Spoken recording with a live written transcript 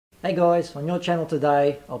Hey guys, on your channel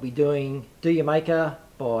today I'll be doing Do You Mak'er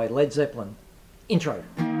by Led Zeppelin. Intro.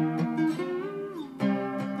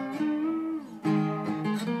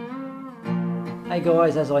 Hey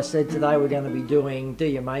guys, as I said, today we're going to be doing Do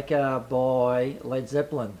You Mak'er by Led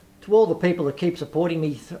Zeppelin. To all the people that keep supporting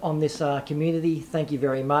me on this community, thank you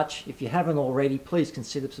very much. If you haven't already, please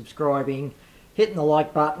consider subscribing, hitting the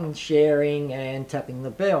like button, sharing and tapping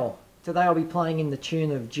the bell. Today I'll be playing in the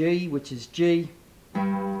tune of G, which is G,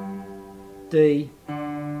 D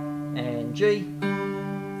and G.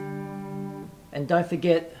 And don't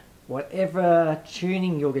forget, whatever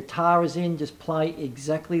tuning your guitar is in, just play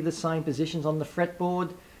exactly the same positions on the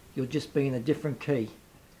fretboard. You'll just be in a different key.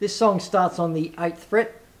 This song starts on the 8th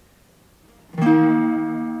fret.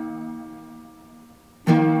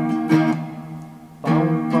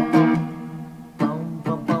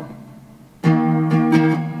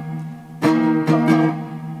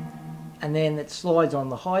 And then it slides on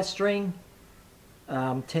the high string,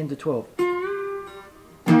 10 to 12.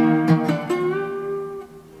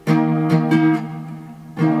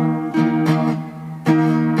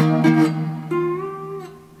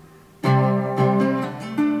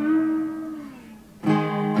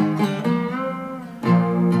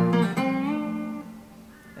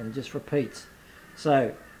 And it just repeats.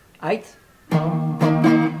 So 8,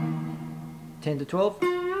 10 to 12,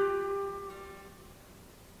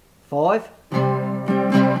 5,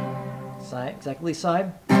 same, exactly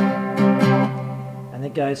same, and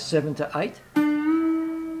it goes 7 to 8,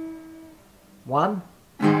 1,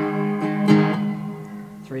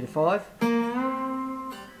 3 to 5,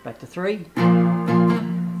 back to 3,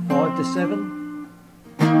 5 to 7,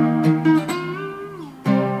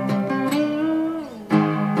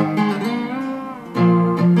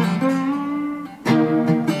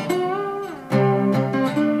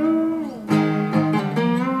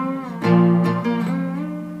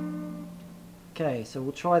 Okay, so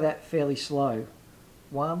we'll try that fairly slow.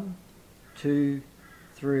 1, 2,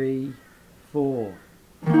 3, 4.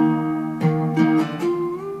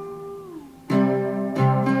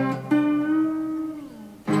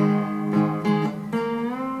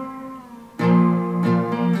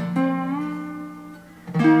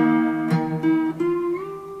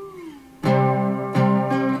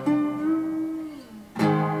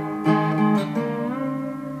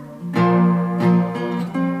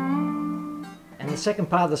 The second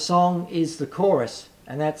part of the song is the chorus,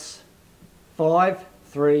 and that's 5,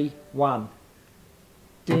 3, 1.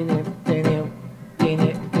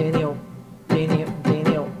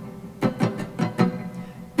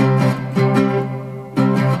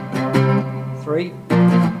 3.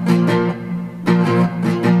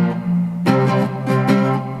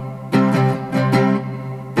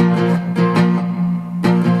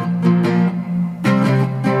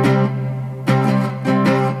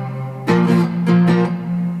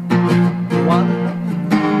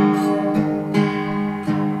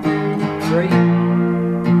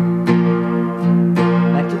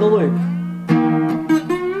 Back to the loop.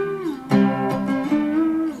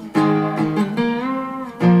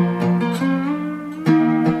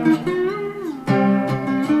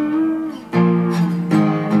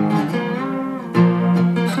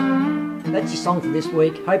 That's your song for this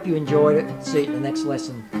week. Hope you enjoyed it. See you in the next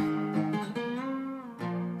lesson.